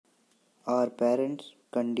Our parents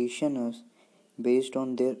condition us based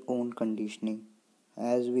on their own conditioning.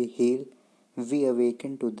 As we heal, we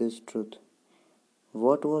awaken to this truth.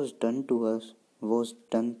 What was done to us was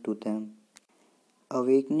done to them.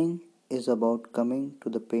 Awakening is about coming to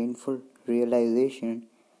the painful realization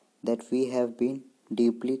that we have been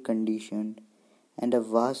deeply conditioned, and a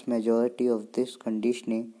vast majority of this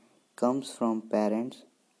conditioning comes from parents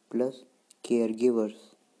plus caregivers.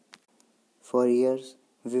 For years,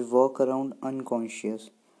 we walk around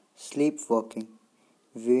unconscious, sleepwalking,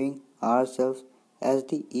 viewing ourselves as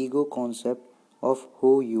the ego concept of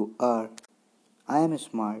who you are. I am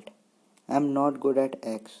smart. I am not good at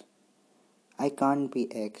X. I can't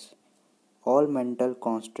be X. All mental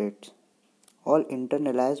constraints, all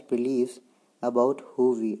internalized beliefs about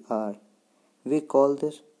who we are. We call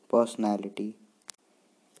this personality.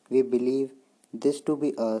 We believe this to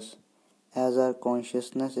be us. As our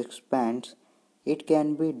consciousness expands, it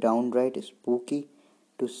can be downright spooky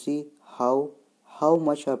to see how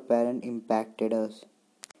much our parent impacted us.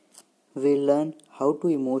 We learn how to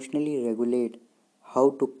emotionally regulate,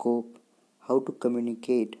 how to cope, how to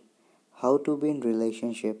communicate, how to be in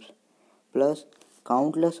relationships, plus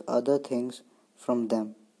countless other things from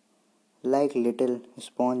them. Like little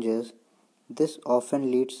sponges, this often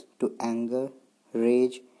leads to anger,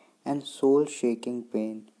 rage, and soul shaking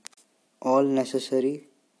pain. All necessary,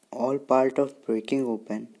 all part of breaking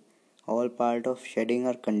open, all part of shedding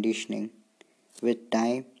our conditioning. With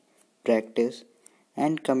time, practice,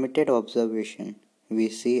 and committed observation, we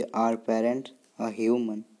see our parents a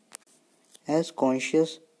human as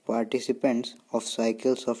conscious participants of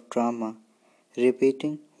cycles of trauma,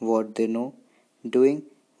 repeating what they know, doing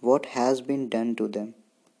what has been done to them,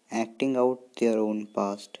 acting out their own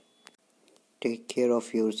past. Take care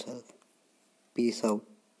of yourself. Peace out.